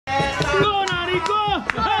Go, Nani, go!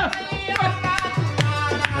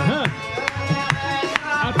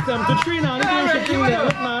 At 73 now, they're doing there.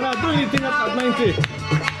 Look, man, not doing anything at 90.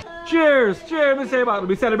 Cheers! Cheers, we say about it.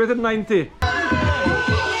 We celebrated 90.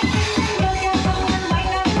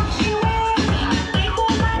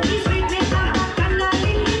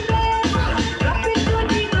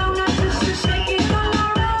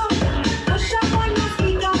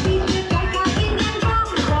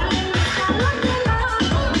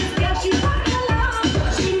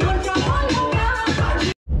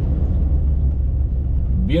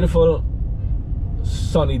 Beautiful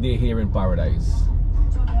sunny day here in paradise.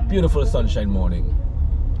 Beautiful sunshine morning.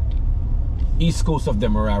 East coast of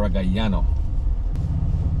Demerara, Guyana.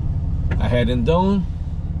 I'm heading down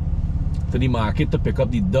to the market to pick up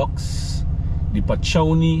the ducks, the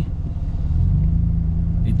pachoni,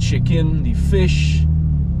 the chicken, the fish,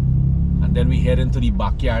 and then we head into the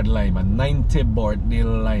backyard lime, a 90 birthday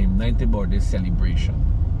lime, 90 birthday celebration.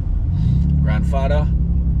 Grandfather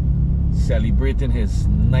celebrating his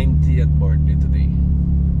 90th birthday today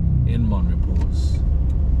in Mon Repose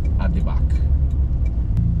at the back.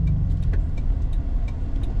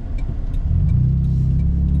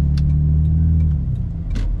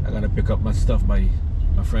 I gotta pick up my stuff by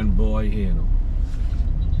my friend Boy here, you know.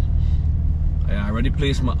 I already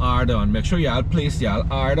placed my order and make sure y'all place y'all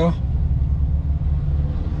order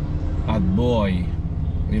at Boy.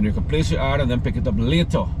 You know, you can place your order and then pick it up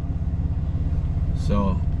later.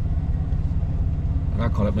 So I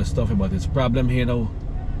call up my stuff about this problem here now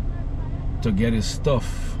to get his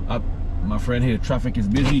stuff up. My friend here, traffic is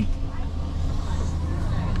busy.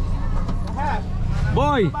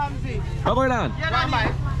 Boy! How going on?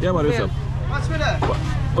 Yeah, what is up? What's with that?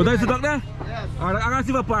 Oh, there's the duck there? Yes. Alright, I'm gonna see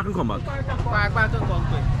if I park and come back. Park to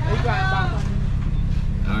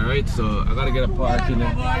Alright, so I gotta get a park in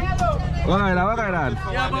there. Alright, alright.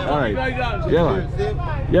 Yeah,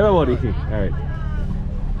 man. Yeah, buddy. Alright.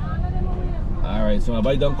 Alright, so I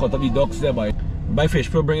buy down cut up the ducks there, buy fish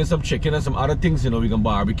pro, bring in some chicken and some other things, you know, we can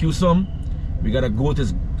barbecue some. We got a goat,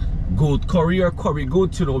 is goat curry or curry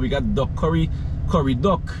goat, you know, we got duck curry, curry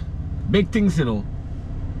duck. Big things, you know.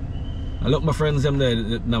 I look my friends them there,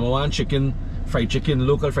 number one chicken, fried chicken,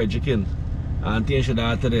 local fried chicken. Auntie should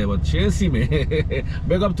have today, but she didn't see me.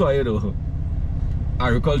 Big up to her, you know.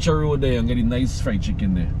 Agriculture road there and get a nice fried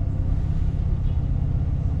chicken there.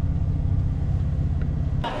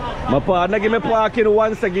 My partner give me parking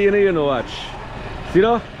once again, you know, watch. See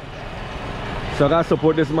that? So I gotta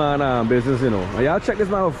support this man business, you know. And y'all check this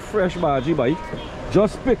man with fresh bhaji bike.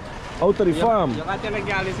 Just picked out of the farm. You got to tell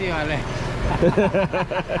girl see you.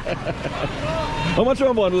 How much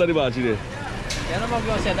one bundle of the bhaji there?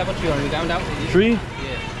 Three? Yeah.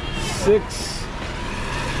 6,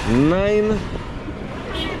 9,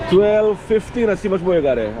 12, 15. Let's see how much more you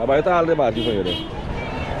got there. I buy all the bhaji for you there.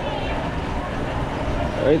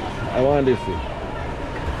 Right? I want this. So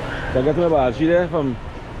I get my bhaji there from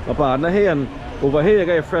my partner here, and over here you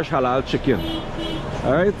get a fresh halal chicken.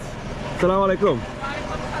 Alright? Assalamu alaikum.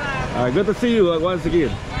 Alright, good to see you once again.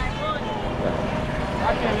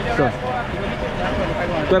 So,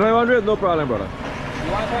 2500, no problem, brother.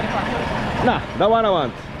 Nah, that one I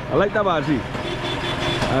want. I like that bhaji.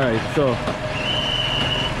 Alright, so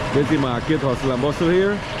busy market, hustle and bustle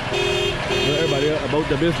here. Everybody about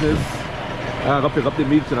the business. I gotta pick up the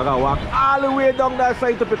meats and I gotta walk all the way down that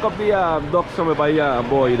side to pick up the ducks from by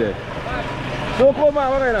Boy there. So come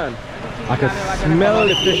on, what on? I can smell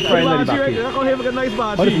the fish frying in the back here. I come here for a nice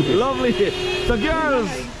bhaji. Lovely. So girls,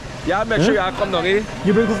 yeah, make sure y'all come down here.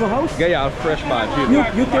 You bring from house? Get y'all fresh bhaji.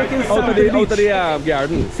 You taking out of the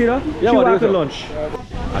garden. See that? Yeah, what is lunch?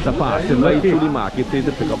 As I pass right through the market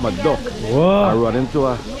to pick up my duck, I run into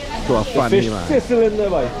a funny man. Sizzling there,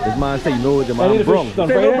 boy. This man say, you know, the man brung. Say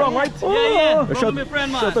no brung, right? Yeah. Shout my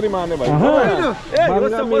friend, man. Shout to the man there, boy. Hey,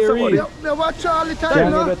 what's up, buddy? You watch all the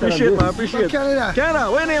time, no? Appreciate, man, appreciate. Canada. Canada,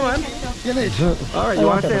 where name, man? Guyanese. Alright, you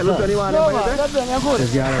want to say hello to anyone?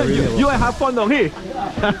 You have fun down here.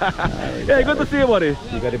 Yeah, good to see you, buddy.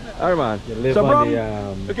 You got it. Alright, man. You live so, on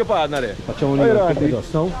bro, look your partner there. Pachoni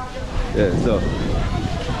dust now. Yeah, so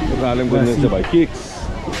look at them good to buy cakes.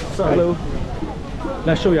 Hello.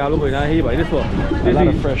 Let's show you how going on here, boy. This one. A lot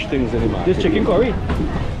of fresh things in the market. This chicken curry.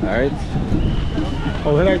 Alright.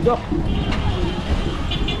 Oh, here I duck.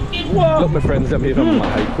 Whoa. Look, my friends, them here from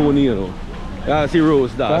Haikoni, you know. Yeah, see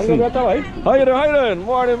Rose dancing. How you doing? How you doing?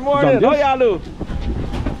 Morning. How y'all do?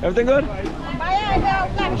 Everything good?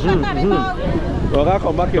 Well, I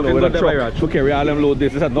come back here with a truck. Okay, we all them load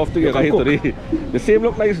this. It's enough to get here today. The same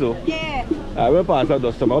look nice though. Yeah. I will pass out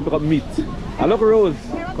dust. I'll pick up meat. I look Rose.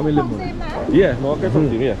 Come in, lemon. Yeah, no, get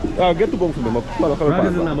something, yeah. I'll get to both of them. That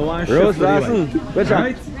is the number one chef Rose today, Larson. Where's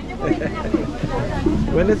right?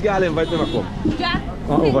 When this guy invite me to come? Jack,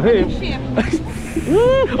 Over here.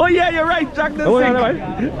 Oh yeah, you're right, Jack the Oh, Sink.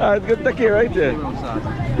 yeah, right. Good take care right there.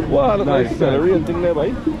 Wow, look Nice, nice. The real thing there,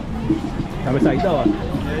 boy. Come inside, though.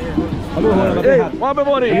 Hey, what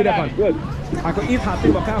about it? Good. I could eat hot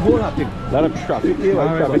thing, but can't hold hot thing. Lot of traffic here, All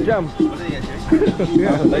right, traffic buddy. jam.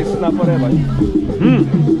 Nice snap for there, boy.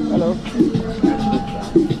 Hello.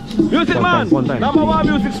 Music One man, time, one time. number one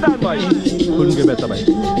music stand, boy. Couldn't get better, boy.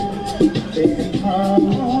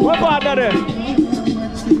 What partner there?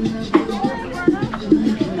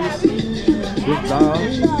 Good down.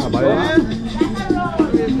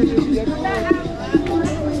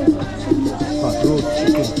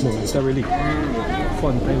 It's a really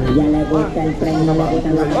fun time.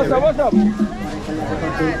 What's up, what's up?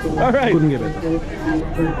 All right. Couldn't get better.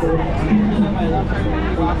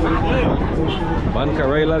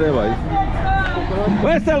 Bancarella there, boy.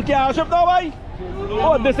 Where's the car shop now, boy?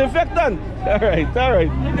 Oh, disinfectant. All right, all right.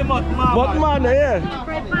 What man, yeah.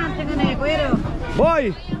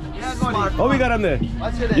 Boy. Oh, we got him there.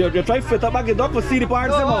 You try to fit up back the dog for see the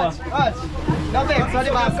parts tomorrow. Yeah.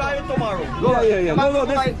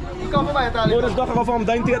 No, this dog come from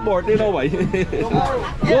 98 board, you know why.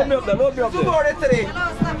 Load me up there, load me up there.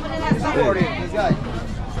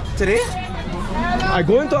 Today? I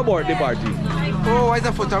go into a birthday party. Oh, why is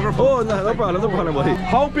a photographer? Oh, no problem, buddy.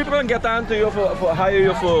 How people can get on to you for hire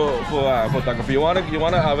you for photography? You wanna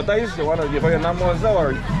advertise? You wanna give your number and stuff,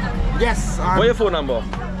 or Yes. what's your phone number?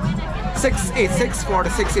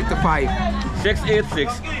 686-4685.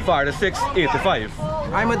 686-4685.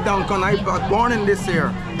 I'm a Duncan. I was born in this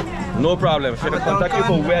year. No problem. So I can contact you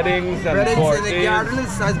for weddings and Weddings in the birthdays.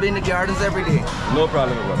 gardens. I've been in the gardens every day. No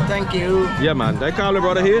problem, brother. Thank you. Yeah, man. I call my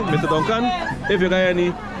brother here, Mr. Duncan. If you got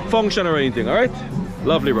any function or anything, all right?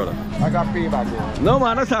 Lovely, brother. I got payback here. No,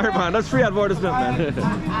 man. That's alright, man. That's free advertisement, man.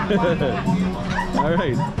 All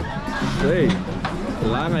right. Hey,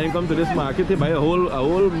 long I come to this market here by a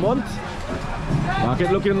whole month.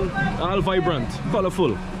 Market looking all vibrant,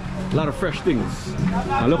 colorful. A lot of fresh things.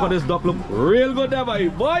 And look at this duck, look real good there,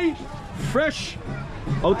 boy. Fresh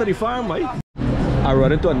out of the farm, boy. I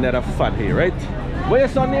run into another fan here, right? What's your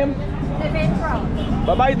son name? Devendra.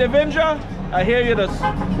 Bye-bye, Devendra. I hear you just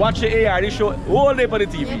watch the ARD show all day on the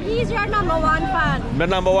TV. He's your number one fan. My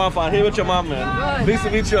number one fan. Here with your mom, man. Good. Nice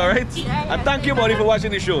to meet you, alright? Yeah. And thank you, buddy, for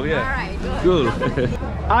watching the show. Yeah. Alright, Good.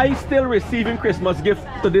 I still receiving Christmas gift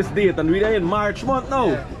to this date, and we're in March month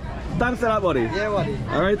now. Thanks for that, buddy. Yeah, buddy.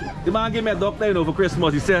 Alright? The man gave me a doctor, you know, for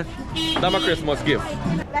Christmas. He said, that's my Christmas gift.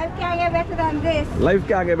 Life can't get better than this. Life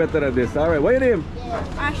can't get better than this. Alright, what's your name?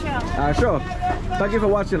 Asha. Sure. Thank you for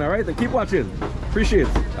watching, alright? And keep watching. Appreciate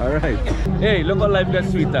it. Alright. Hey, look how life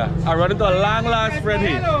gets sweeter. I run into a long lost friend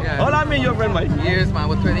here. Yeah. How long mean your friend, Mike? Years, man.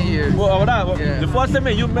 With 20 years. Well, that, Yeah. the first time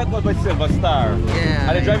you met was by Silver Star. Yeah.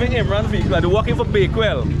 And they're driving Imran's vehicle. And they're working for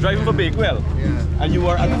Bakewell. Driving for Bakewell. Yeah. And you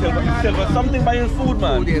were at Silver something buying food,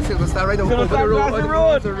 man. Oh, yeah, Silver Star right over Silver the Star road.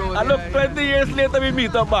 across the road. And look, yeah, 20 years later we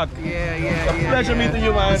meet up back. Yeah. Pleasure meeting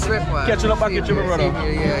you, man. Swift, man. Catching up back with you, my brother.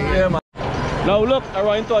 Yeah. Man. Now look, I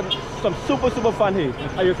run into some super fun here.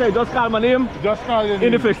 And you say, just call my name Just call your in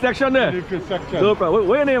name. the fish section there. In the fish section. No problem.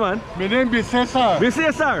 What's your name, man? My name is Cesar. We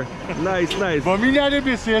say, sir. Nice. But me not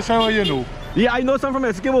the Cesar, you know. Yeah, I know some from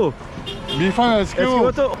Esquibo. Me from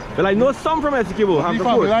Esquibo Esquibo. too. Well, I know some from Esquibo. Me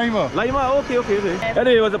from Lima. Lima, okay.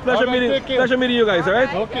 Anyway, it was a pleasure Alright, take care. meeting you guys,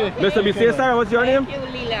 alright? Okay. Mr. B. Cesar, what's your name?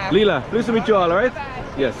 Lila. Pleased to meet you all, alright?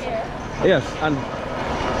 Yes. Yes, and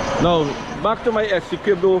now back to my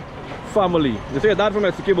Esquibo family. You say your dad from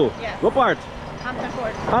Esquibo? Yes. What part? Hampton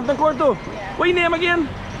Court. Hampton Court too? Yeah. What's your name again?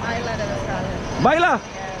 Isla de los Cales. Baila?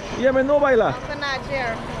 Yeah, I know Baila. Uncle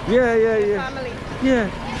Najir. Yeah. Family. Yeah.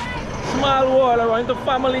 Small world around the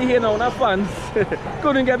family here now, not fans.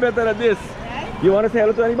 Couldn't get better than this. You want to say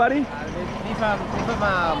hello to anybody? Me from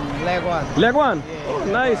leg one. Leg one? Oh,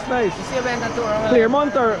 nice. See you when the tour.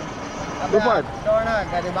 Claremont or what part? Dornag,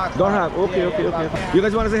 at the back. Dornham. Okay. You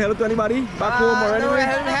guys want to say hello to anybody? Back home or No, anywhere?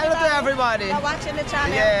 hello to everybody. You're watching the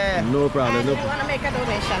channel. Yeah. No problem. And No, you want to make a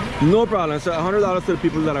donation. no problem. So $100 to the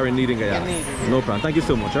people that are in need in Guyana. In need. No problem. Thank you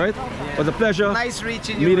so much, alright? It was a pleasure Nice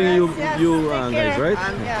reaching you. meeting you, Yes, you take guys, care. right?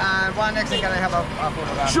 And one next thing, can I have a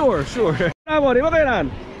photograph? Sure. Hi, buddy. What going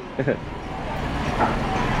on?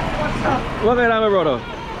 What going on, my brother?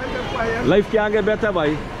 Life can't get better,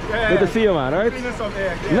 boy. Good to see you, man, alright?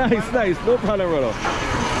 Nice. No problem, brother.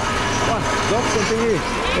 Stop, continue.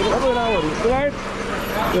 What going on, buddy? You alright?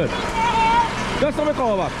 Good. Just let me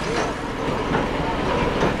call back.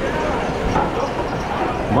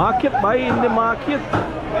 Market, buy in the market.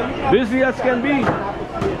 Busy as can be.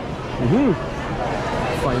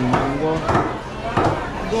 Fine mango.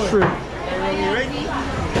 Shrimp.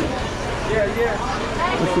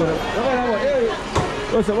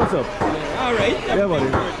 What's up? What's up? All right. Yeah, buddy.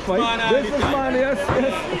 Fine. Businessman, yes.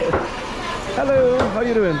 Hello, how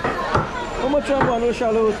you doing? How much on one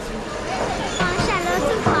shallot? Shallot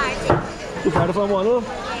 240. 240 for one?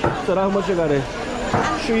 So how much you got there?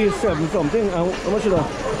 370 something. How much is that?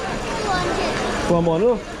 200. For one?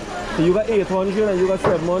 So you got 800 and you got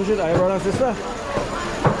 700. I brother and sister.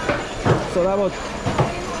 So that much.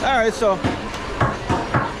 Alright, so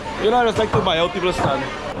you know I just like to buy out people's stand.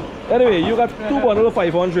 Anyway, you got 2 bundles of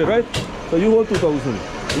 500, right? So you hold 2,000.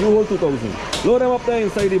 You hold 2,000. Load them up there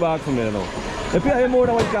inside the bag for me now. If you have more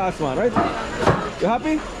than one cash, man, right? You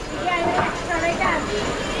happy?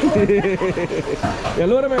 Yeah,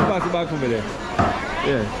 load them in plastic bag for me there.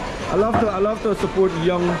 Yeah. I love to support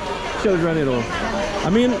young children, you know. I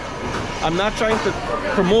mean, I'm not trying to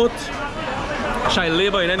promote child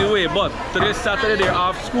labor in any way, but today Saturday they're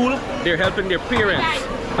off school, they're helping their parents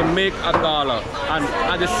to make $1, and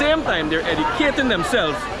at the same time they're educating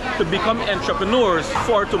themselves to become entrepreneurs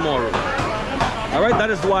for tomorrow. All right, that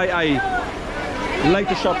is why I like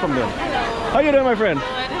to shop from them. How you doing, my friend?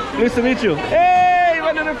 Nice to meet you. Hey,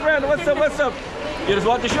 my little friend, what's up, what's up? You just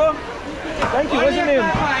watch the show? Thank you. What's your name?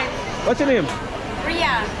 What's your name?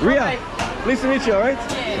 Ria. Nice to meet you, all right?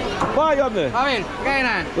 Yeah. Why are you up there? Okay,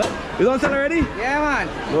 man. You done sell already? Yeah, man.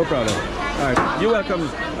 No problem. All right, you're welcome.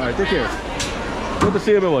 All right, take care. Good to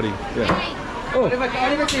see everybody. Yeah. Oh, The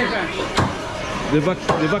vacation.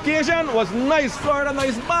 the vacation was nice. Florida,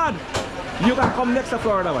 nice, bad. You can come next to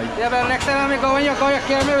Florida, right? Yeah, but next time I go, when you go, you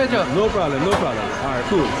carry me with you. No problem, no problem. All right,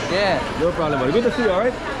 cool. Yeah. No problem, buddy. Good to see you, all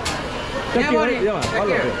right? Thank you, buddy. right? Yeah, man. Take All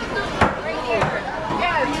care. right.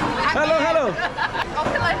 Hello. Oh,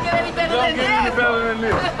 can I get any better than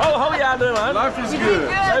this? Oh, how y'all doing, man? Life is Good, good.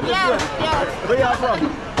 yes. Where y'all from?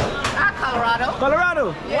 Colorado.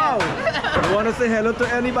 Colorado? Yeah. Wow. You want to say hello to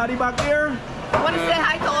anybody back there? I want to say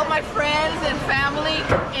hi to all my friends and family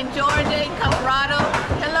in Georgia, in Colorado.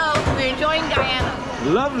 Hello, we're enjoying Guyana.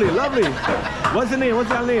 Lovely, lovely. What's your name? What's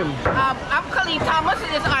your name? I'm Khalid Thomas, and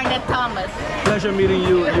this is Arnett Thomas. Pleasure meeting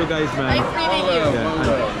you guys, man. Nice meeting you.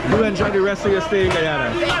 Yeah. And you enjoy the rest of your stay in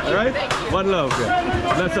Guyana. All right? One love.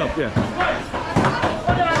 Yeah. Let's up. Yeah.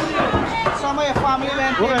 Some of your family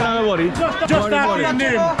went What kind of buddy? Just after your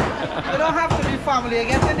name. You don't have to be family. You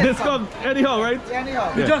get in This come anyhow, right?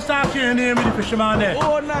 Anyhow. You just after your name with the fisherman there.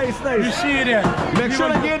 Oh, nice, You nice. see it there. Make sure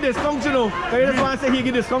to get discount, you know. Can you just want to say he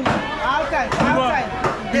get discount? All time.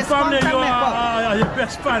 The family, you are your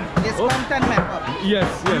best friend. Discount and makeup. Yes,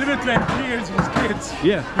 You yes. live it like years with kids.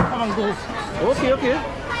 Yeah. You come and go. Okay.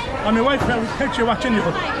 And my wife will catch you watching you.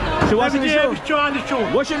 She watching the show? Every show on the show.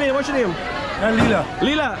 What's your name? And Lila.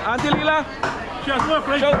 Lila. Auntie Lila. She has work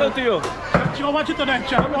right. Shout out to you. She will watch it tonight,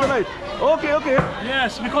 chat. Come tonight. Okay.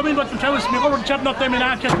 Yes, we come in, but we go to the shop, not time in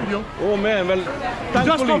our catch with you. Oh man, well, Just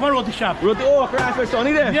thankfully. come for the shop. Oh, crash for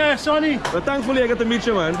Sonny there. Yeah, Sonny. Well, thankfully I get to meet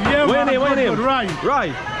you, man. Yeah, What's your name? good, good, Rai. Rai.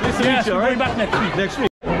 Nice to Yes, meet you, we're right? going back next week. Next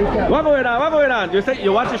week. What going on? You say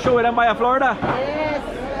you watch the show with them by Florida? Yes.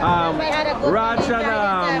 I had a good Raj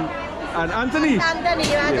meeting and Anthony. Anthony,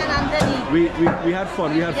 Raj and Anthony. We had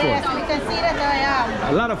fun. Yes, we can see that I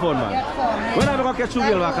am. A lot of fun, man. Fun. When have I got catch you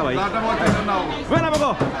back away? When have I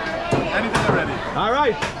go? Anything you're ready. All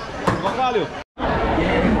right. I'll call you.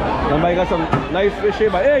 Somebody got some nice fish here,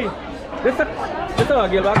 but hey, this a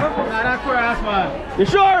gill back up? Nah, that's grass, man. You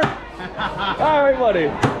sure? All right, buddy.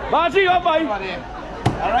 Baji, up, boy.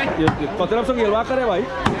 All right. You cutting up some gill back there, boy?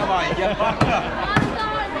 Yeah, boy. Get back.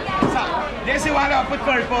 This is what I put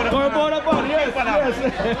curry powder. Curry powder on, yes.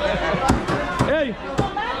 Hey,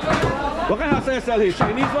 what kind of sauce sell here?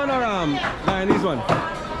 Chinese one or Guyanese one?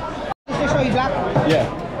 This is show you black. Yeah.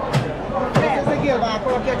 This is the gill back.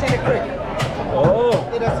 We're catching the creek. Oh.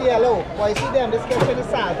 You don't see yellow. Boy, you see them? This catching the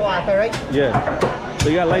salt water, right? Yeah. So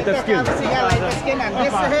you got lighter skin. So you got lighter skin, and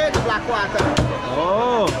this here is black water.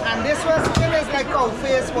 Oh. And this one skin is like cow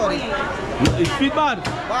face body. It's feet bad.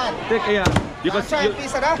 Bad. Take yeah. You can Try a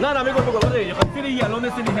piece of that? No, me go. You can feel the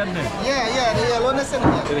yellowness in the head there. Yeah, the yellowness in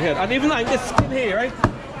here. In the head. And even like the skin here, right?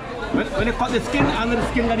 When you cut the skin, under the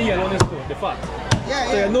skin got the yellowness too, the fat.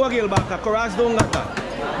 So you know a gill back, Coras don't got that.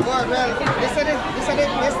 Good, well, this is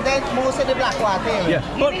most of the black water here. Yeah.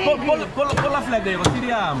 Pull a flag there, you can see the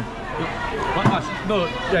no,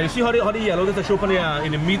 yeah, you see how the yellowness is show up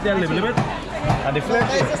in the meat there a little bit? And the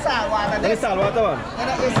flesh. This is salt water. That is salt water one.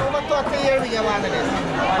 It's over 30 years we get one of this.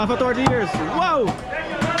 After 30 years. Wow!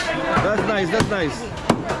 That's nice, that's nice.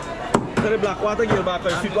 to the black water, gill back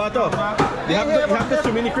and sweet water. You have to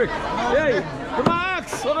swim in the creek. Hey,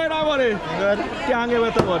 Max! Okay na, buddy? Good. Can't get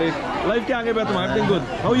better, buddy. Life can't get better, man. Everything good.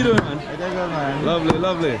 How you doing, man? I'm doing good, man. Lovely,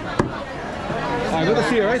 lovely. Good to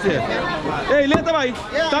see you right here. Hey, later, bye.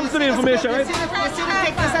 Thanks for the information, right? You see the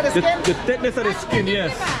thickness of the skin? The thickness of the skin,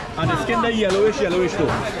 yes. And the skin, the yellowish too.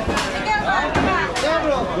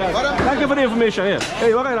 Thank you for the information, yeah.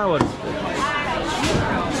 Hey, what kind of one?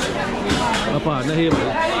 Apa, nah here, man.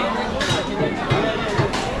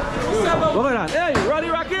 What kind of? Hey, Roddy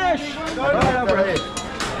Rakesh! What kind of, bro?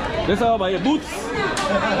 This is how about your boots.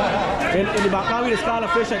 In the background, we just call a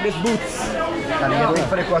fish like this boots. And you're waiting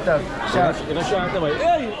for the quarter. Shark. In a shark, boy.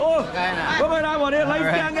 Hey, oh! What kind of one? Life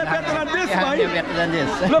can't get better than this, man. Can't get better than this.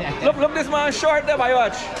 Look, this man short there, boy,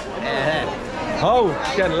 watch. How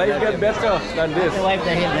can life get better than this? The wife,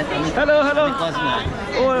 the head, Hello, hello.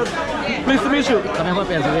 Oh, pleased to meet you. Coming from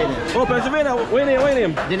Pennsylvania. Oh, Pennsylvania. What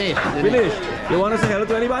name? Dinesh. Dinesh. You want to say hello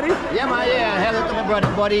to anybody? Yeah, man, yeah. Hello to my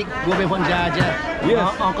brother, buddy, Gobi from Georgia.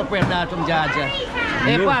 Yes. Uncle Premdad from Georgia.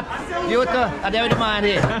 Hey, Pat, you too. I'm there with the man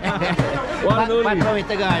here. Pat from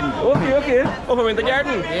Winter Garden. Okay. Oh, from Winter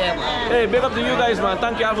Garden? Yeah, man. Hey, big up to you guys, man.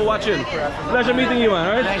 Thank you all for watching. Pleasure meeting you, man.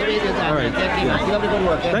 All right? Pleasure meeting you, all right. Thank you, man. Keep up the good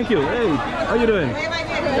work. Eh? Thank you. Hey, how you doing?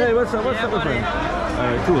 Hey, what's up, my friend? All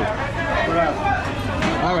right, cool.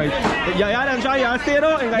 All right. Guyana and Jaya, stay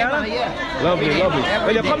though in Guyana? Yeah. Lovely.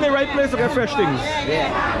 Well, you come to the right place to get fresh things.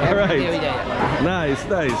 Yeah. All right. Nice.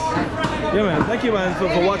 Yeah, man. Thank you, man, for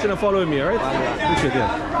watching and following me, all right? Appreciate it.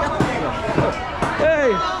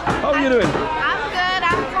 Hey, how are you doing? I'm good.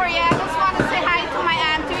 I'm Korea. I just want to say hi to my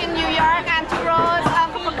auntie in New York, Auntie Rose,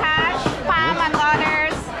 Uncle Prakash, Pam, and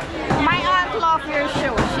others. My aunt loves your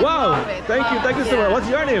show. She Wow. loves it. Thank you so much. What's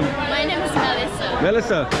your name? My name is Melissa.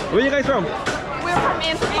 Melissa. Where are you guys from? We're from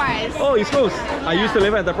Enterprise. Oh, East Coast. I used to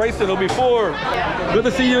live at Enterprise before. Good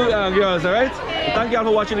to see you, girls, all right? Thank you all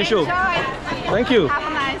for watching the show. Enjoy. Thank you. Have a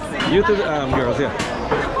nice day. You too, girls, yeah.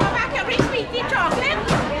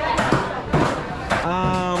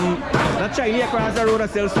 That Chinese across the road that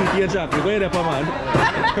sells sweetie and chocolate. Go ahead, man.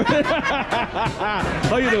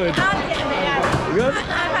 How you doing? Good?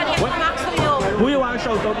 Who you want to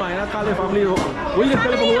shout out, man? I call your family. Who you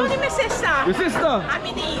tell people who? My sister. Your sister? I'm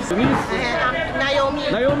in the East. Naomi.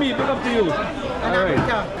 Naomi, pick up to you. All right.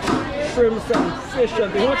 Shrimps and fish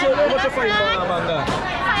and things. What's your fight for, Amanda?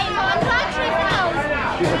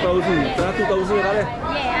 3,000. That's 2,000, you got it?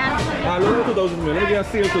 Yeah. Look at 2,000. Let me get a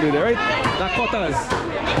sale today, right? That cutters.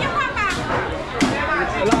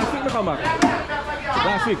 Last week, come back.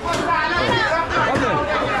 Last week. Okay.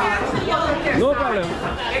 No problem.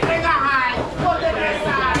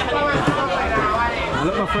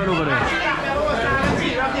 Look my friend over there.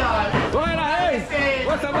 Go ahead, hey!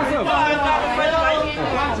 What's up?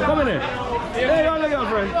 Come in here. Hey, how's your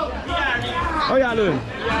girlfriend? How y'all doing?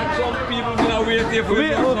 Some people been waiting here for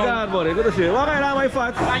you. Oh God, buddy, good to see you. What kind of my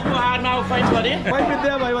fat? Thank you hard now, fight buddy. Fight with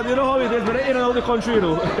them, but you know how it is, but in and out of the country, you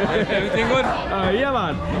know. Everything good? Yeah,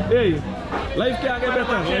 man. Hey, life can't get better.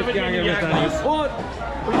 Life can't get better. Oh,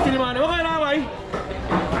 you see the man? What kind of my?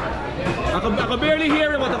 I can barely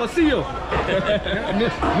hear him, but I can see you.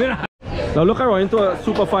 Now look around into a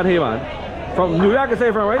super fun here, man. From New York, you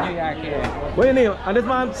say from, right? New York, yeah. What's your name? And this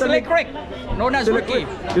man... Slick Rick, known as Ricky.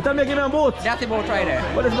 You tell me give me a boat? That's the boat right there.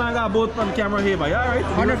 But this man got a boat on camera here, but alright?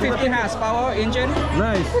 150 horsepower engine.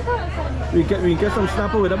 Nice. We can get some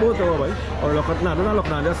snapper with a boat or what? Or look at, no, don't look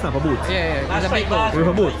now, just snap a boat. Yeah, it's a big boat. With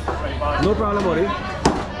a boat. No problem, buddy.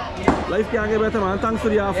 Life can't get better, man. Thanks for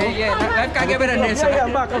the offer. Yeah, life can't get better than this. Yeah,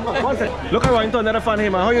 I'm back. One second. Look around into another fun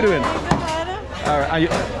here, man. How you doing? Alright,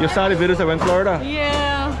 you saw the videos that went Florida?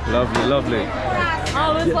 Yeah. Lovely.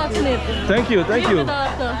 Always watching it. Thank you.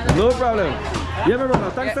 Daughter. No problem. Yeah, my brother.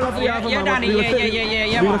 Thanks a lot for the offer, man. Danny.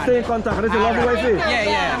 Yeah, we will stay in contact. This is a lovely wife here.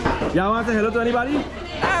 Yeah. Y'all want to say hello to anybody?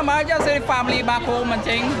 I just say family back home and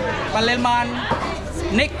thing. My little man,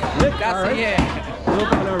 Nick. That's all right. Yeah. No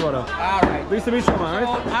problem, brother. Alright. Pleased to meet you, man.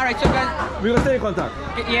 Alright, so guys. We will stay in contact.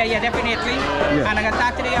 Yeah, definitely. Yeah. And I'm gonna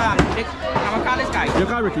talk to the I'm a college guy. You're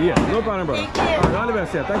call Ricky, yeah. No problem, brother. All the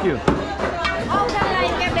best, yeah. Thank you.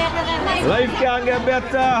 Life can get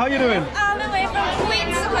better. How you doing? All the way from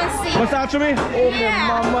Queens to Quincy. What's that to me? Oh, Yeah.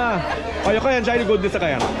 my mama. Oh, you can enjoy the good this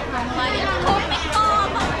again.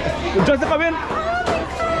 Just to come in?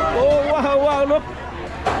 Oh, wow, look.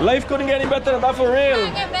 Life couldn't get any better than that for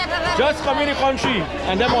real. Just come in the country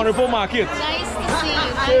and then on the market. Nice to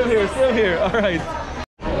see you. Still here. All right.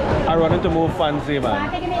 I run into more fancy,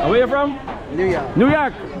 man. And where you from? New York. New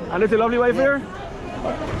York. And there's a lovely wife here?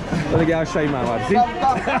 Let me get a shy, man. See?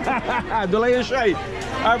 Don't let you shy.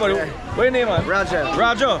 All right, buddy. What's your name, man? Roger.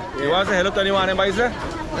 Roger. You want to say hello to anyone in Baisa?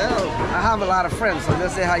 Well, I have a lot of friends, so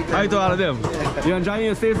just say hi to them. Hi to all of them. Yeah. You enjoying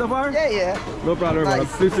your stay so far? Yeah, yeah. No problem, nice. Man.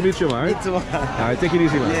 Pleased to meet you, man. Me too. Alright, take it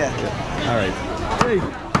easy, man. Yeah. Alright. Hey,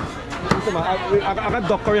 listen, man, I got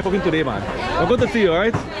duck curry cooking today, man. I'm good to see you,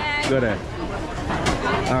 alright? Good, eh?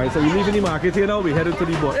 Alright, so we're leaving the market here now. We're heading to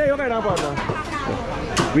the board. Hey, okay, now, partner.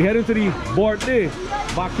 We're heading to the birthday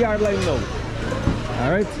backyard line now.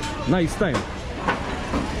 Alright, nice time.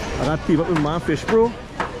 I got team up with my fish, bro.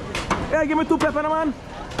 Hey, give me 2 pepper, man.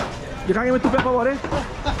 You can't give me 2 pepper, what, eh?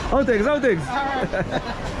 Outtakes, outtakes.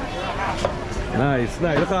 Nice,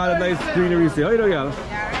 nice. Look at all the nice greenery here. How you doing, y'all?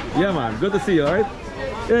 Yeah, man. Good to see you, alright?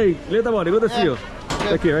 Hey, later, buddy. Good to see you.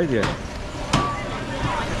 Take care, right? Yeah.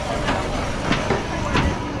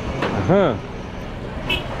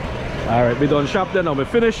 Alright, we done shop then now. We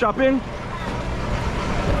finished shopping.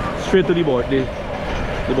 Straight to the birthday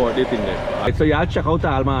thing there. Alright, so y'all check out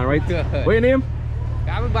Al, man, right? What's your name?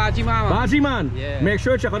 Baji man. Baji man. Yeah. Make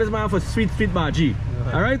sure to check out this man for sweet Baji.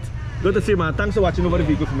 Alright? Good to see you, man. Thanks for watching over the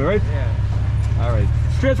vehicle for me, right? Yeah. Alright.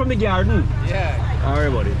 Straight from the garden. Yeah.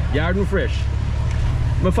 Alright, buddy. Garden fresh.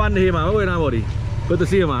 I'm a fan of him, man. What's going on, buddy? Good to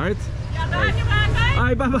see you, man, right?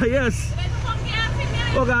 Alright, bye-bye, yes.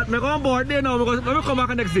 Oh God, I'm going on board there now because let me come back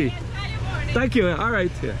next day. Thank you.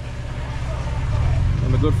 Alright. Yeah.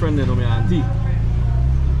 I'm a good friend there, my auntie.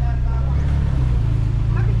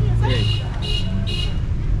 Hey.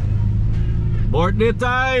 Birthday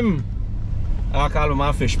time! I call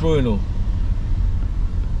my fish bro, you know.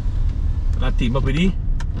 That team up with you.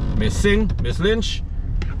 Miss Singh, Miss Lynch.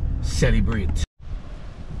 Celebrate.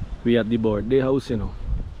 We at the birthday house, you know.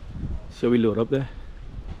 So we load up there.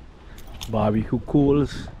 Barbecue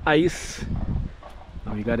coals, ice.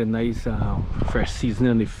 And we got a nice fresh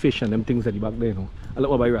seasoning on the fish and them things at the back there, you know. I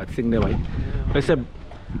look my rat sing there, right? I said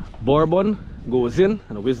bourbon goes in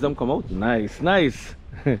and the wisdom come out. Nice, nice.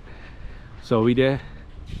 So we there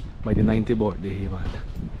by the 90th birthday here, man.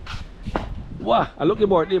 Wow, I look your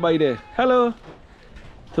birthday by there. Hello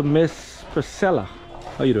to Miss Priscilla.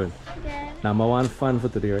 How you doing? Good. Number 1 fan for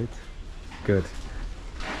today, right? Good.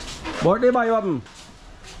 Birthday by you happen?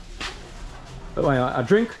 A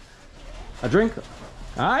drink? A drink?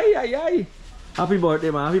 Aye, aye, aye. Happy birthday,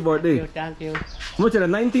 man. Happy birthday. Thank you. How much is it?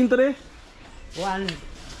 19 today?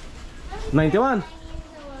 91?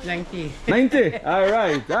 90. 90?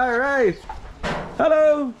 Alright, alright.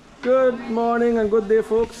 Hello. Good morning and good day,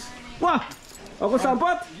 folks. Wow. Uncle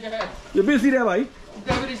Sampat? Yeah. You busy there, boy?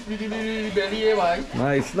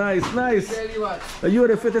 Nice, nice, nice. You are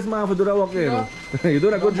the fittest man for do that work there, you know. You do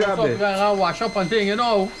a good job there. I wash up and thing, you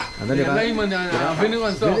know. And then you got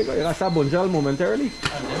sabonjal momentarily.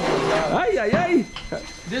 Aye, aye, aye.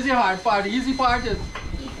 This is the hard part. The easy part is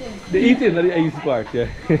the eating, not the easy part, yeah.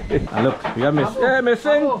 And look, we have Miss. Hey, Miss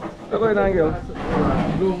Singh. Look going on, girl.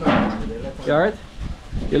 You alright?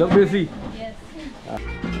 You look busy. Yes.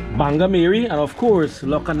 Banga Mary and of course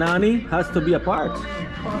Lokanani has to be a part.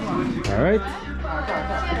 Alright.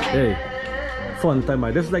 Hey, fun time,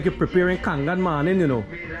 man. This is like you're preparing Kangan morning, you know.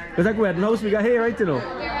 It's like wedding house we got here, right, you know.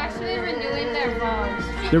 They're actually renewing their vows.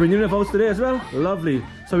 They're renewing their vows today as well? Lovely.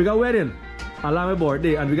 So we got wedding, along with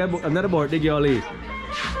birthday, and we got another birthday girl here.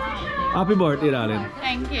 Happy birthday, darling.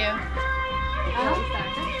 Thank you.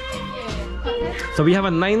 So we have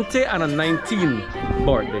a 90 and a 19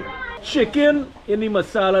 birthday. Chicken in the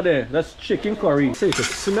masala there. That's chicken curry. Say, so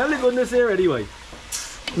smell the goodness here anyway.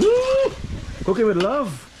 Cooking with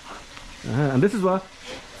love. And this is what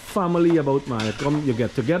family about, man. You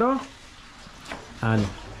get together and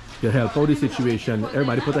you help out the situation.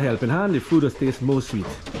 Everybody put a helping hand. The food will taste more sweet.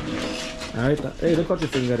 Alright. Hey, don't cut your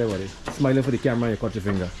finger there, buddy. Smiling for the camera, you cut your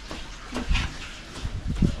finger.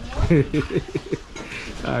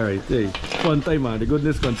 Alright, hey. Fun time, man. The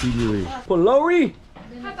goodness continue. For Lowry,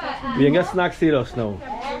 we ain't got snacks here us now.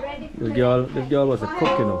 This girl was a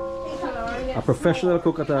cook, you know. A professional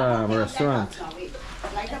cook at a restaurant.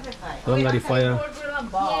 Don't got the fire.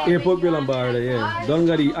 Airport grill and bar there, yeah. Don't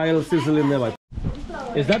got the aisle sizzling there, but.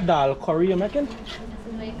 Is that dal curry you're making? This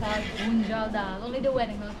is like bunjal dal. Only the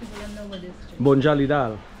wedding house people don't know what this is. Bunjali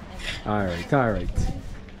dal. Alright, alright.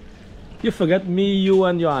 You forget me, you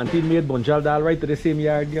and your auntie made bunjal dal right to the same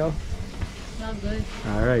yard, girl? Not good.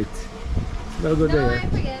 Alright. Smell good there. I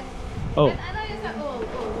forget. Oh. I thought you said,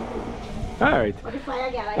 oh. Alright.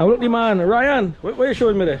 Now look the man, Ryan, what are you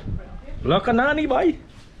showing me there? Lokanani, boy.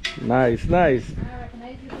 Nice, nice.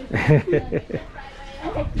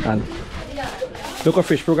 And look at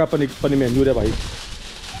fish program on the menu there, boy.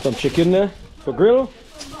 Some chicken there for grill.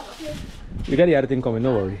 We got the other thing coming,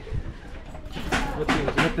 no worry. What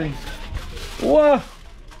things? What things? Wow!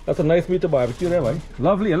 That's a nice meat to barbecue there, boy.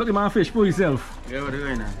 Lovely. And look at my fish for yourself. Yeah, what are you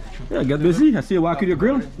doing now? Yeah, get busy. I see you walk with your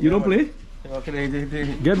grill. You don't play. What can I do?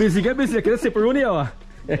 Get busy, get busy. Get a sipperoni hour.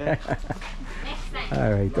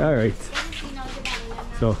 Alright, alright.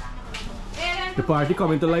 So, the party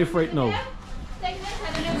coming to life right now.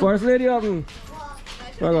 First lady up.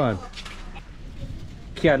 Come on.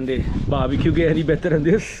 Can the barbecue get any better than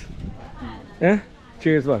this? Eh?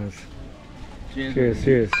 Cheers, ones. Cheers,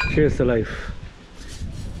 cheers. Cheers to life.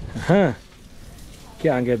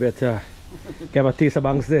 Can't get better. Get a taste of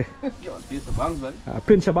bangs there. Taste of bangs, man. A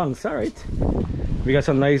pinch of bangs, alright. We got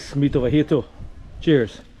some nice meat over here too.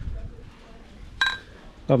 Cheers.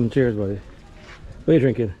 Cheers, buddy. What are you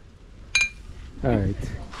drinking? Alright.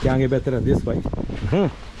 Can't get better than this, boy.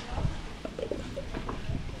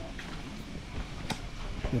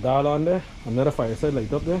 The dal on there. Another fireside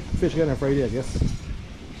light up there. Fish getting Friday, I guess.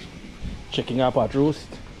 Chicken up at roast.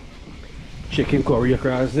 Chicken curry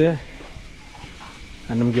across there.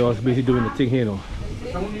 And them girls basically doing the thing here, you know.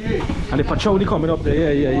 And the pachoni coming up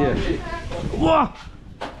there. Yeah. Whoa!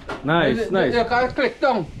 Nice, nice. Click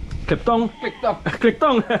tongue. Clip tongue? Click tongue. Click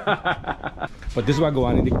tongue. But this is what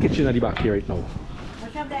going on in the kitchen at the back here right now.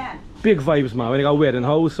 What's up, Dad? Big vibes, man. When you got a wedding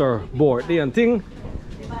house or birthday and thing,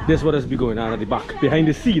 this is what is be going on at the back, behind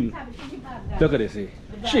the scene. Look at this, eh?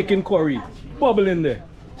 Chicken curry, bubbling there.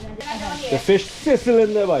 The fish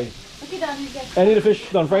sizzling there, boy. Any of the fish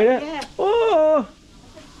done Friday? Yeah. Oh!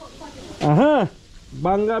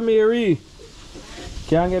 Banga Mary.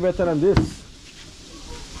 Can't get better than this.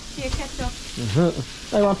 Here, ketchup.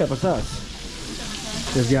 I want pepper sauce.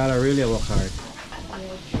 This girl really work hard.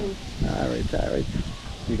 Alright.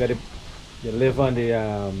 You got you live on the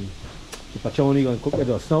pachoni gonna cook with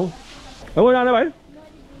us now. Oh, what on there, boy?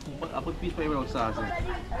 I put fish flavor on sauce.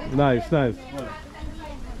 Nice.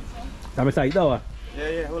 I'm excited though.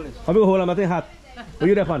 Yeah, hold it. How big hold on my thing hot? What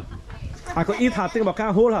you there, fun? I could eat hot thing, but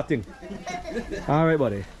can't hold hot thing. Alright,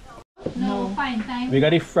 buddy. No, fine time. We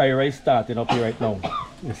got the fried rice starting up here right now.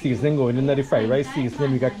 The seasoning going into the fried rice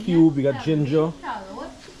seasoning. We got cube, we got ginger,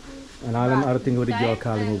 and all them other things with the girl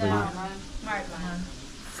calling over here.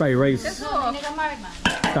 Fried rice.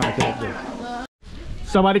 Starting up there.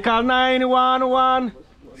 Somebody call 911.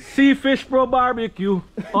 Sea Fish Pro Barbecue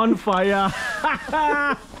on fire.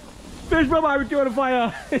 Fish Pro Barbecue on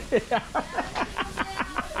fire.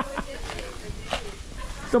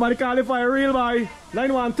 Somebody call it for a real boy.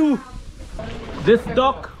 912. This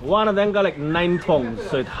duck, one of them got like 9 pounds,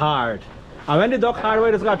 so it's hard. And when the duck hard,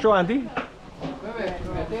 where it's got throw, auntie?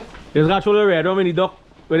 It's got throw the red one when the duck,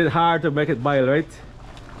 when it's hard to make it boil, right?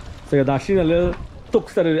 So you're dashing a little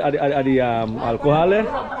tooks at the alcohol there.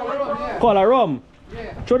 Call a rum.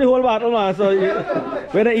 Throw the whole bottle, man. So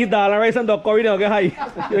when they eat dal and rice and duck curry, they'll get high.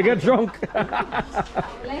 They get drunk.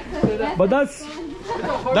 But that's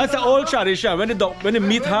the old tradition. When the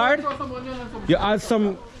meat hard, you add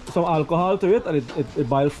some alcohol to it and it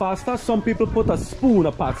boils faster. Some people put a spoon,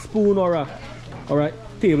 a pot spoon or a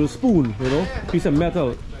tablespoon, you know, piece of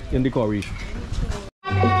metal in the curry.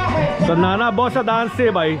 So Nana boss a dance say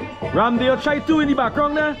by Ramdeo Chai 2 in the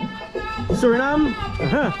background there. Suriname.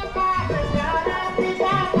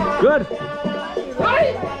 Good.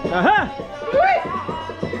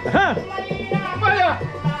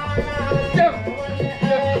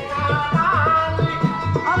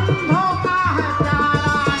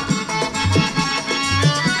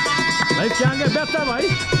 Life can't get better, boy.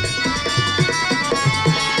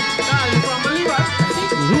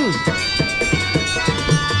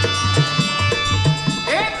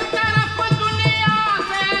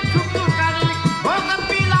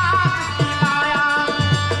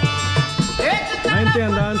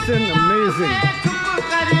 And dancing, amazing.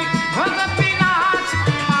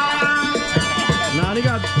 Nani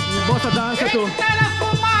got boss a dancer too.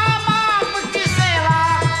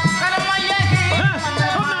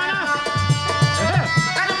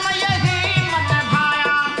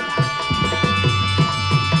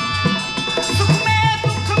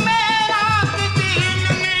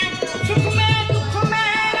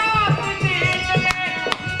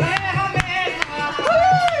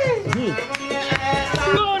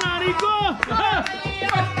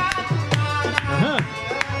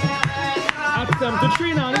 To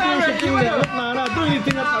 3 now, look Nana, do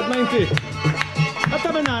anything at 90. That's a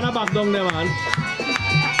Nana back down there, man.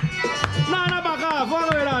 Nana back off,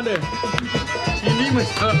 what going on there?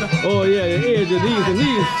 Oh yeah, the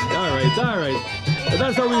knees. Alright. But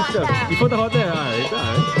that's how we step. You put the hot there, alright.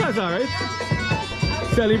 That's alright.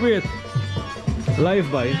 Celebrate. Life,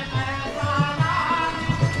 boy.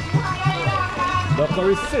 The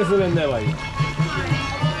curry sizzling there, boy.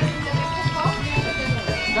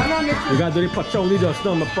 We got to do the pachoni just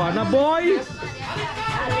now, my partner boy.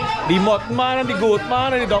 The mutton man and the goat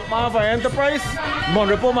man and the duck man for Enterprise.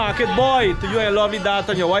 Monrepo Market boy. To you and your lovely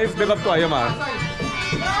daughter and your wife. Big up to you, man.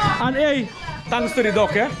 And hey, thanks to the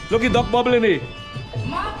duck, eh? Look, the duck bubbling here.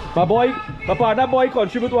 My boy, my partner boy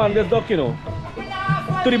contribute one this duck, you know,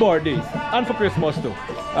 to the birthdays and for Christmas too.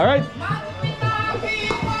 Alright?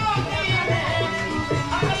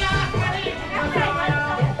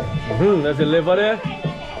 There's the liver there.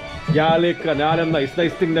 Garlic and all them nice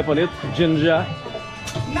thing there on it. Ginger.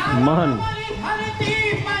 Man.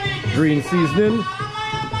 Green seasoning.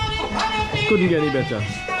 Couldn't get any better.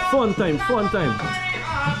 Fun time, fun time.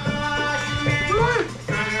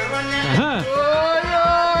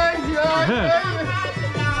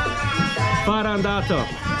 Father and daughter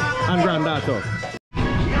and granddaughter.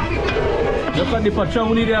 Look at the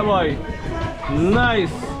pachoni there, boy.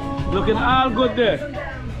 Nice. Looking all good there.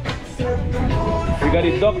 We got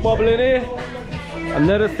the duck bubbling here.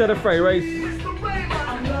 Another set of fried rice.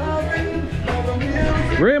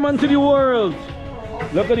 Raymond to the world.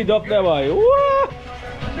 Look at the duck there, boy. Woo!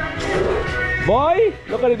 Boy,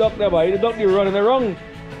 look at the duck there, boy. The duck is running around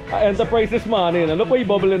at Enterprise this morning. And look what he's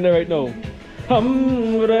bubbling there right now.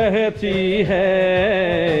 Hum rehti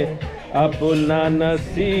hai, apna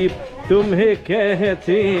naseeb tumhe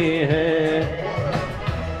kehti hai.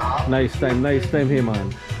 Nice time here,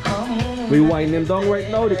 man. We wind them down right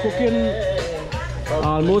now. They're cooking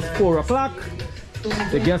almost 4 o'clock.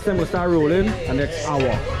 The guests them will start rolling the next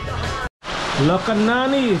hour. Look at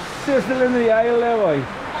Nani sizzling in the aisle there, boy.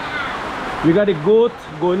 We got the goat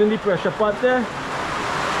going in the pressure pot there.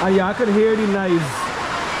 And y'all can hear the noise.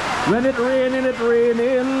 When it's raining, it's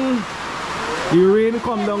raining. The rain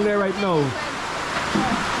come down there right now.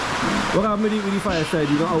 What happened with the fireside?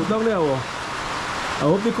 You go out down there? Or? I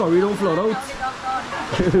hope the curry don't flood out.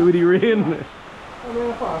 With the rain.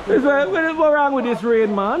 What's wrong with this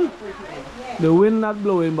rain, man? The wind not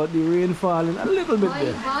blowing, but the rain falling a little bit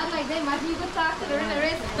there.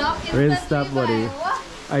 Rain stop, buddy.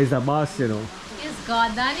 It's a boss, you know. It's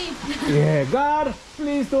God, Danny. Yeah, God,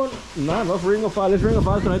 please don't. No, not ring of fall. Let's ring of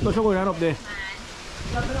fall tonight. Touch going on up there.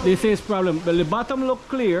 They say it's problem. Well, the bottom look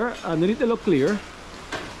clear, underneath they look clear,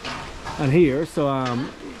 and here, so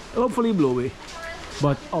hopefully blow away.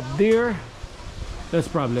 But up there, there's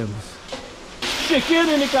problems. Chicken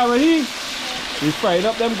in the karahi. We frying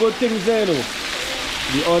up them good things there, though.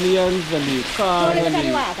 The onions and the corn and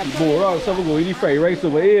the bora. So we go in the fried rice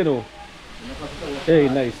over here, you know. Hey,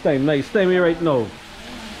 nice time here right now.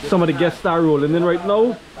 Some of the guests are rolling in right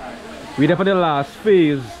now. We're there for the last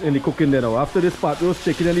phase in the cooking there now. After this pot roast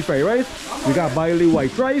chicken and the fried rice, we got boil the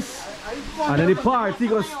white rice, and then the party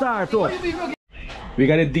gonna start up. We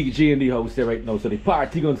got a DJ in the house there right now, so the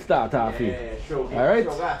party gonna start off here. Alright?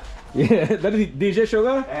 Yeah, that is DJ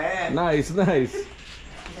Sugar? Nice.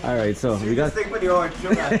 Alright, so we got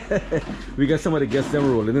we got some of the guests them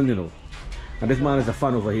rolling in, you know. And this man is a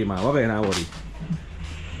fan over here, man. What about you,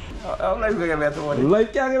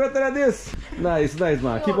 Life can't get better than this. Nice,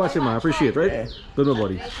 man. Keep watching, man. Appreciate it, right? Good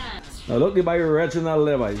nobody. Now look, the boy Reginald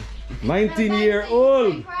there, boy.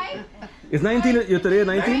 19-year-old. It's 19 you today,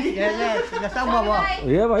 19?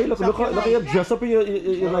 Yeah, boy. Look at you dressed up in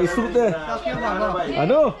your nice suit there. I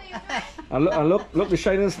know. And look the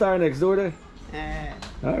shining star next door there.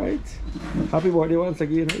 Alright. Happy birthday once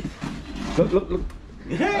again, right? Look.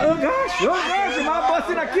 Oh gosh, you're not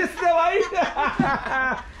busting a kiss there, right?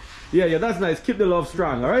 Yeah, that's nice. Keep the love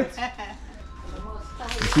strong, alright?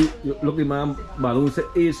 See, look, the man balloon said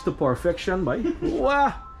age to perfection, boy.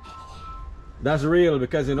 Wow. That's real,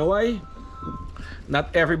 because you know why?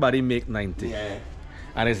 Not everybody make 90.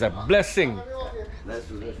 And it's a blessing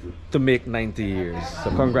to make 90 years. So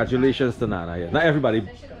congratulations to Nana. Not everybody,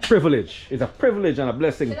 privilege. It's a privilege and a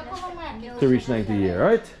blessing to reach 90 years,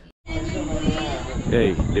 alright?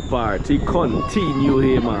 Hey, the party continue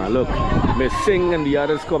here, man. Look, me sing and the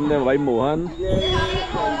others come there by Mohan.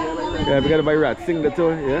 Yeah, we gotta buy Rat sing that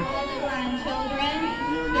too, yeah.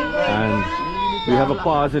 And we have a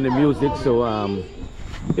pause in the music, so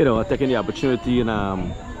you know, taking the opportunity and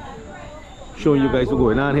showing you guys what's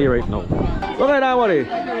going on here right now. Okay, now, buddy.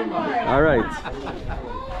 Alright,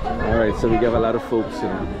 so we got a lot of folks, you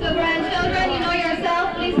know. So grandchildren, you know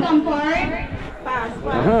yourself, please come forward.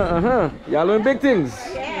 Y'all doing big things.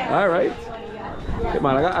 Alright. Hey,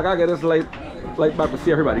 man, I gotta get this light back to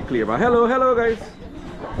see everybody clear, man. Hello guys.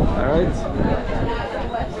 Alright.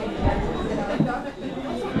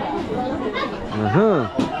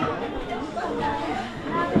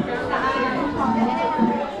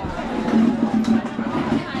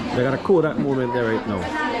 They got a Kodak moment there right now.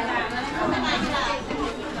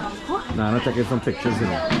 Nah, I'm taking some pictures, you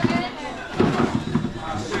know.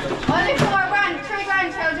 Only three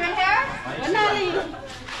grandchildren here.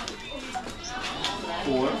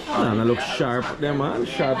 Nah, I look sharp there, man.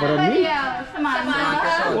 Sharper than me. Yeah,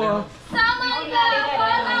 Samantha. Wow. Samantha,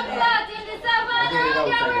 walang flat in the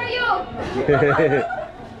savannah. How are you?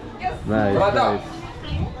 Nice, nice.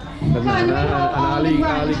 And Ali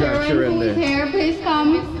grandchildren there. Here, please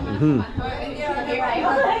come.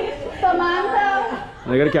 Samantha.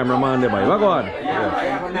 I got a cameraman there, boy. Go on.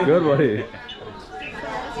 Yeah. Good, buddy. Nice,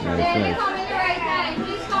 nice. Come in the right time.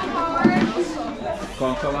 Please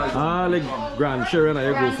come forward. Ali grandchildren, I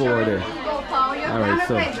go forward there. Go forward. All right,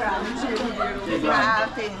 so.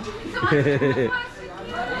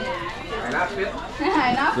 Enough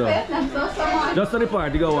So, fit. That's so much. just to the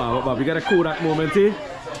party go on, but we gotta cool that moment, eh?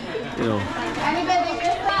 You know. Anybody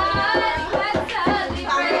miss Happy birthday to you.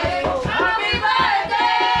 Happy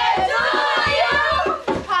birthday to you.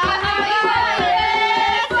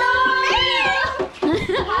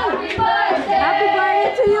 Happy birthday. Happy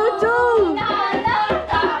birthday to you too.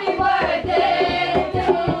 Happy birthday to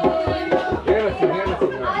you.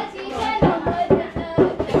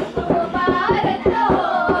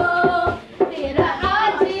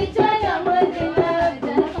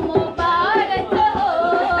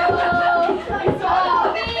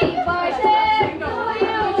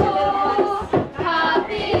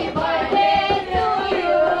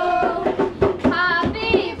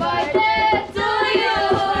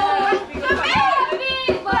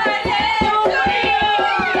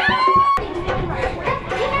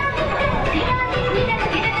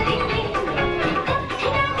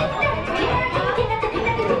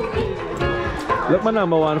 Look, my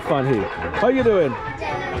number one fan here. How you doing?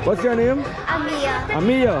 What's your name? Amia.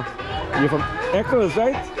 Amia. You're from Eccles,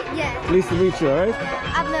 right? Yes. Pleased to meet you, alright?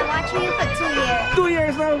 I've been watching you for 2 years. 2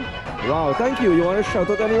 years now? Wow, thank you. You want to shout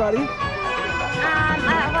out to anybody? I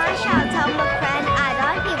want to shout out my friend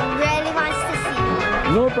Adam. He really wants to see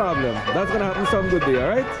you. No problem. That's going to happen some good day,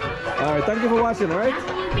 alright? Alright, thank you for watching, alright?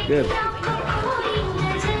 Good.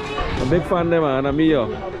 A big fan there, man. Amia.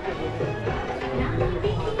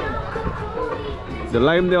 The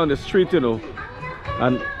lime there on the street, you know.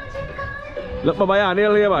 And look, my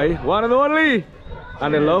Anil here, boy. One and only.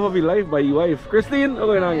 And the love of your life by your wife. Christine, what's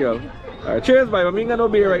going on, girl? Alright, cheers, boy. I'm gonna no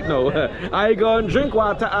beer right now. I gonna drink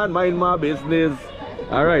water and mind my business.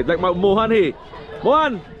 Alright, like my Mohan here.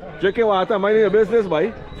 Mohan, drinking water, minding your business,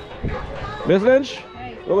 boy. Miss Lynch,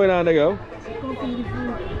 what's going on there, girl?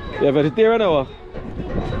 You're vegetarian or what?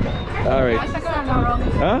 Alright.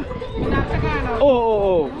 Huh?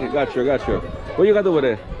 Oh. Got you. What you got over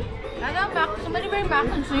there? I got somebody bring mac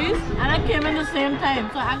and cheese, and I came in the same time,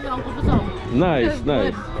 so I got Uncle for some. Nice.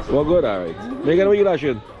 Well, good, alright. Megan, what you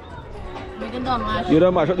dashing? Megan don't mash. You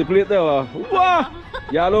don't mash up the plate there, or? What?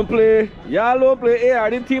 Y'all don't play. Hey, our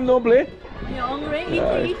team don't play. You're hungry?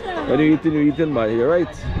 Eat. When you eating, but you're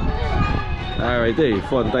right. Alright, hey,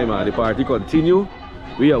 fun time, the party continue.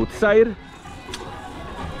 We outside,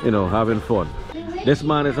 you know, having fun. This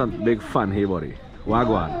man is a big fan here, buddy.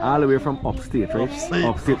 Wagwan, all the way from upstate, right?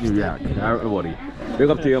 Upstate New York. Alright, buddy. Big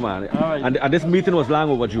up to you, man. And this meeting was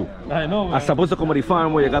long overdue. I know, man. I was supposed to come to the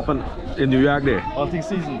farm where you got in New York there. Hunting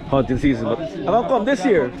season. But I'm gonna come this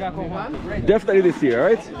year. Definitely this year,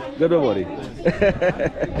 right? Good, buddy.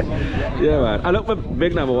 Yeah, man. I look my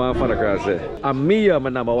big number one fan across there. Amia,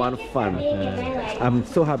 my number one fan. I'm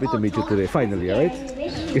so happy to meet you today, finally, alright?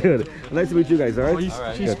 Good. Nice to meet you guys, alright?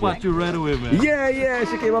 She spot you right away, man. Yeah.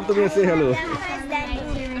 She came up to me and said hello.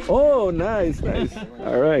 Oh, nice.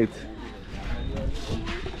 Alright.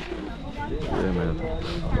 Yeah, man.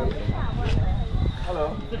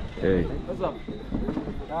 Hello. Hey. What's up?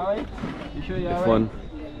 Alright? You sure you're alright? Fun.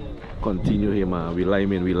 Continue here, man. We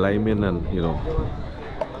lime in, and you know,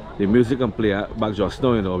 the music can play back just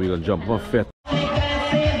now, you know, we're gonna jump on fit.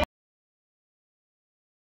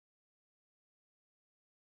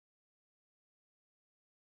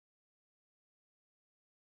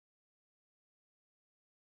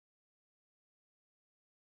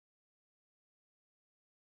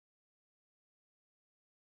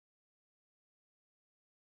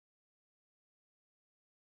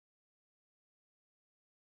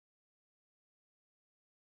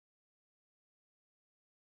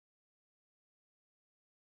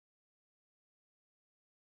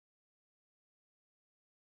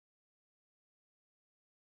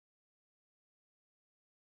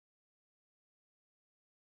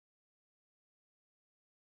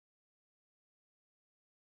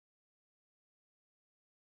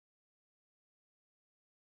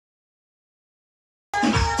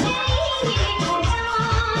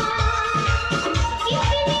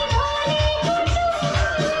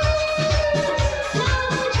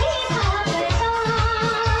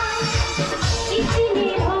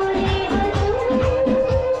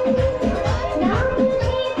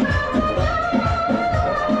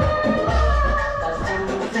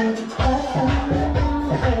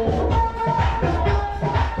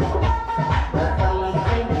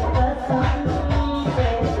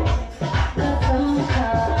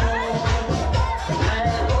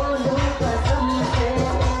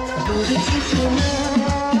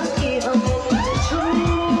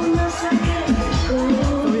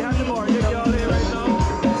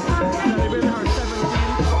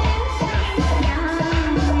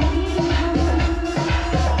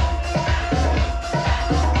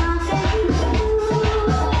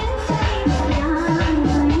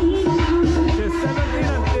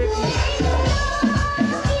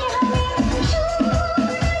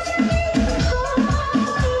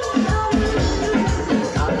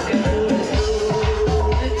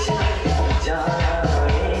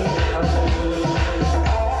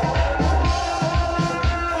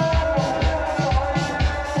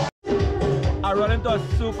 into a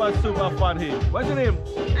super fun here. What's your name?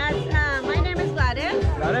 My name is Gladys.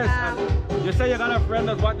 Gladys. You say you got a friend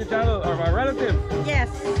that's watching the channel, or a relative? Yes.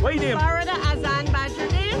 What your name? Florida Azan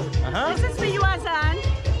Badruddin. This is for you, Azan.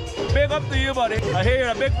 Big up to you, buddy. I hear you're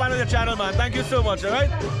a big fan of the channel, man. Thank you so much,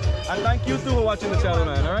 alright? And thank you too for watching the channel,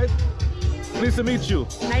 man, alright? Pleased to meet you.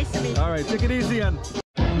 Nice to meet you. Alright, take it easy and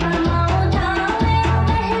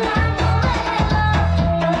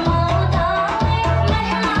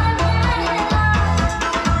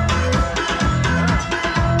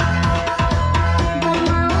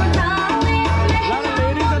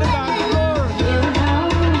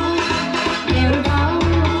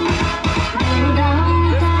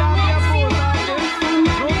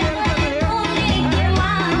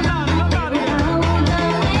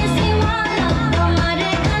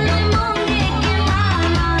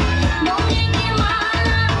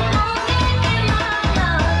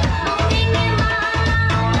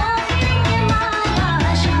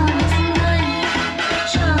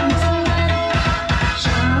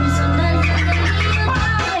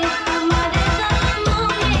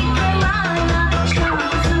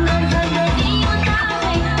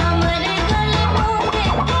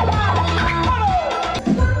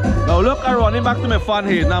running back to my fun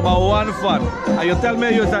here, number one fun. And you tell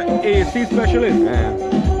me you're an AC specialist.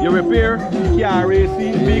 Yeah. You repair car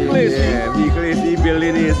AC, vehicle AC. Yeah, vehicle AC,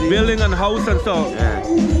 building AC. Building and house and stuff. Yeah.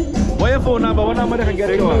 What your phone number? What number they can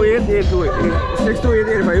get you on?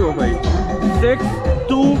 628-8505.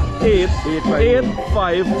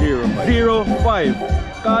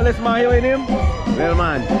 628-8505. Call this man here, what name? Lil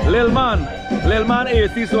Man. Lil Man. Lil Man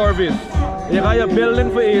AC service. You got your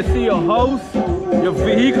building for AC, your house, your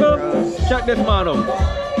vehicle, check this man out.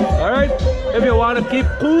 Alright? If you want to keep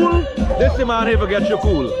cool, this man here will get you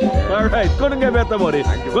cool. Alright, couldn't get better, buddy.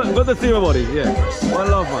 Good to see you, buddy. Yeah.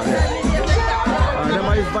 One love, man. Yeah. Alright, them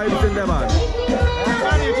nice vibes in there, man.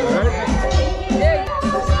 Alright?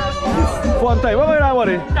 Fun time. What about that,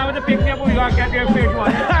 buddy? That was a picnic, we got to get your fish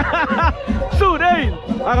one. Soon, hey!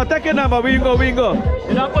 I'm going to take your number. We can go.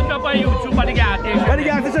 You know, put up on YouTube at the gas station. At the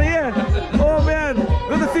gas station, yeah. Oh, man.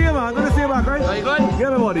 Good to see you, man. Good to see you back, right? Are you good?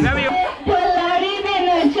 Get me, buddy. Love you.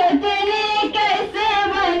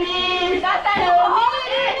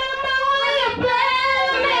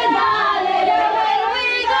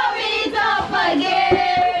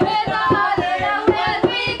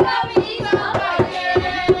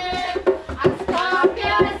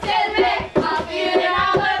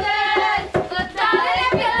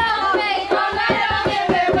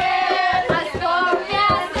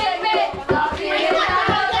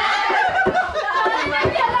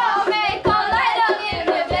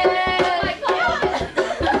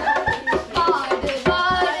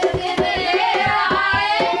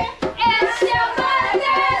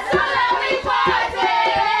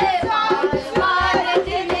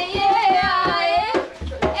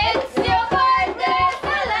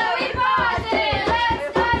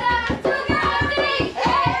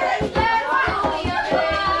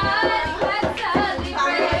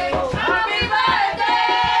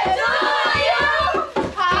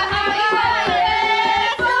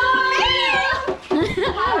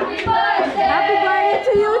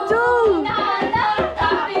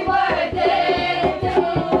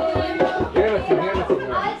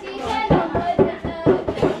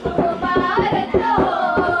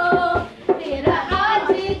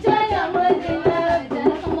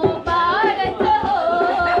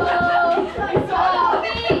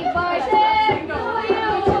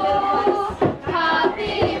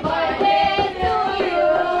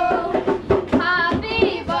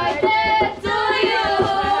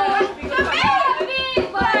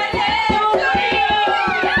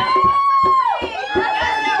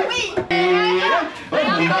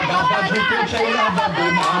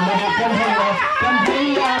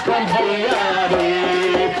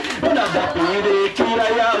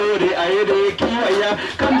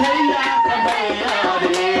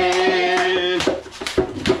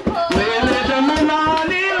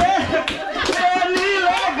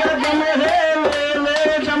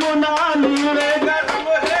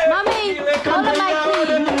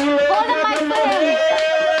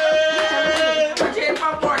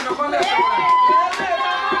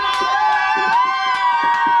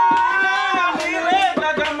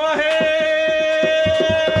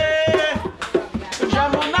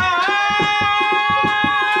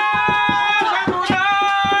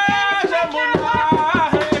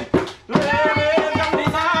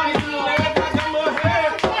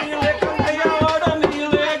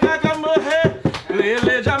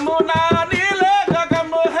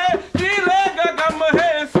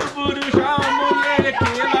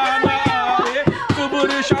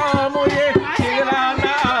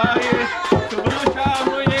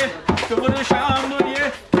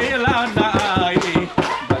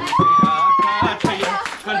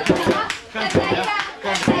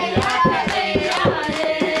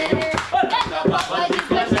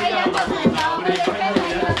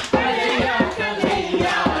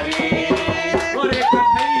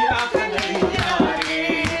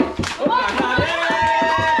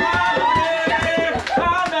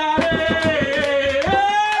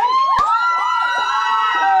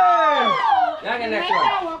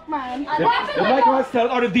 sell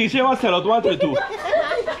it, or the DJ want to sell out 1 to 2.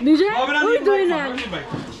 DJ, who are you doing that?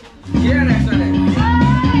 Yeah, that's right.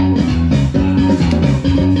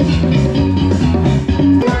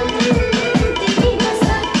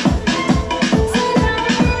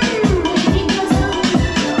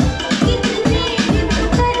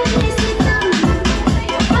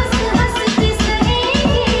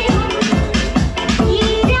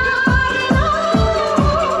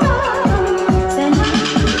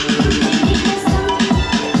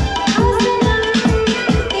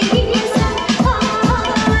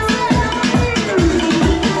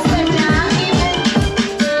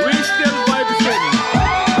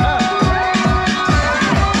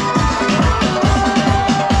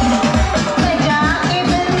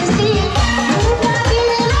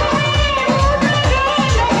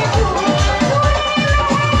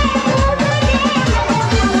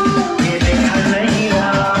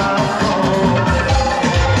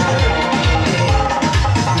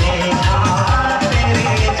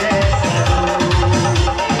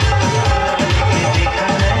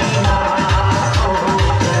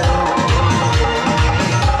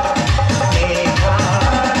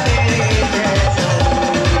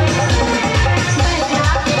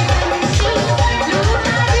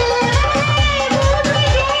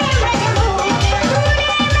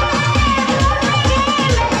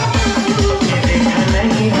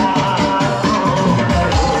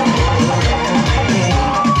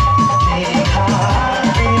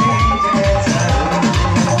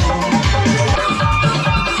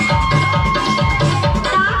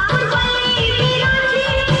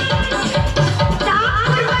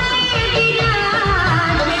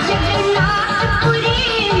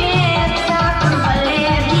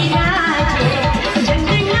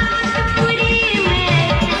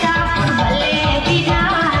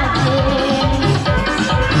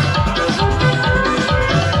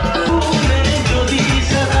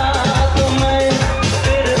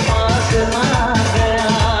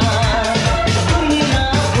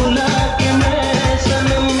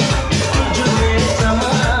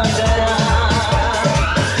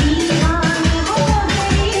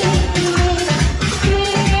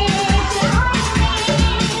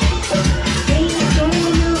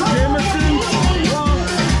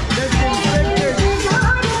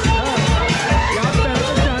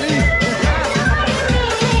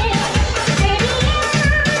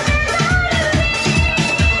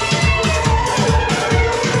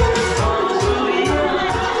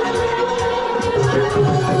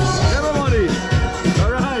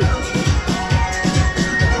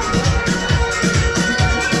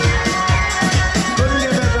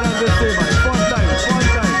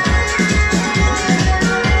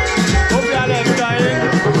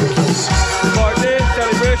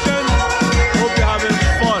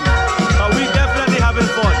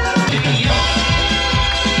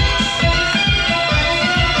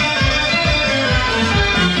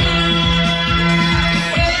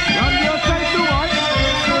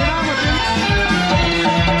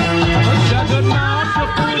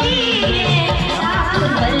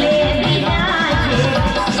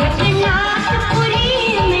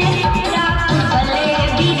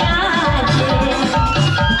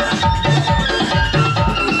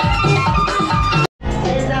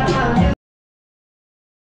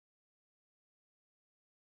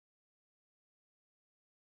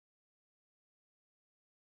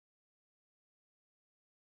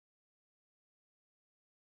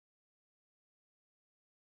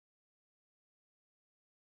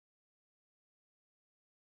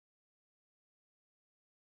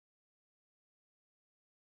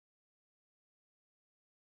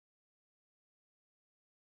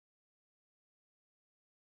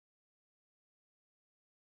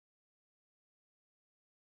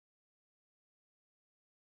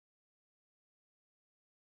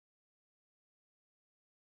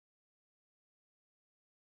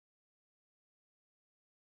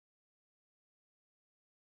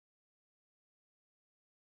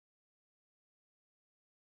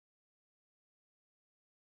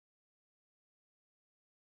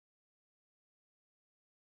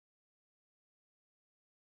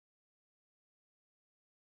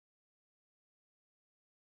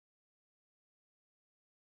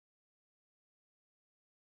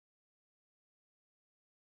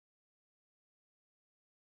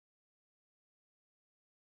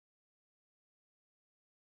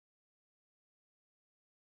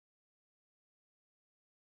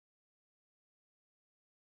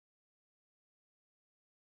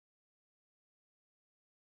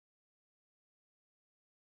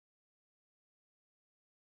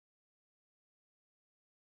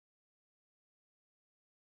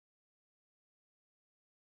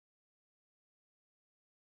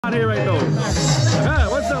 on here right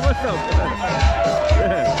now. What's up? What's up?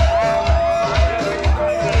 Yeah.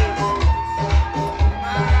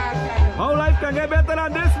 How life can get better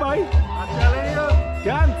than this, boy? I'm telling you.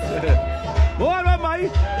 Can't. More on,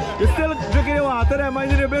 boy. You still drinking your water and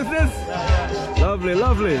minding your business? Lovely,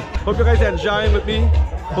 lovely. Hope you guys are enjoying with me.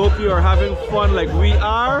 Hope you are having fun like we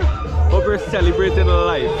are. Hope you're celebrating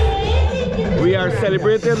life. We are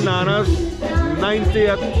celebrating Nana's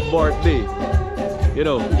 90th birthday. You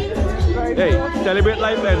know, hey, celebrate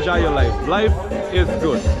life, enjoy your life. Life is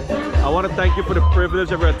good. I want to thank you for the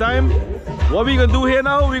privilege of your time. What we gonna do here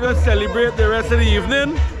now, we're gonna celebrate the rest of the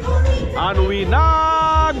evening. And we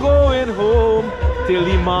not going home till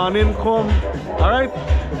the morning come. Alright?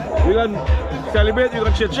 We're gonna celebrate, we're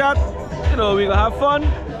gonna chit chat, you know, we're gonna have fun,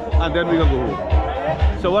 and then we're gonna go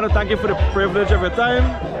home. So I want to thank you for the privilege of your time.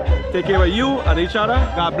 Take care of you and each other.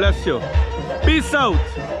 God bless you. Peace out.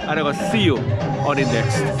 And I will see you on the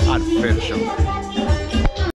next adventure.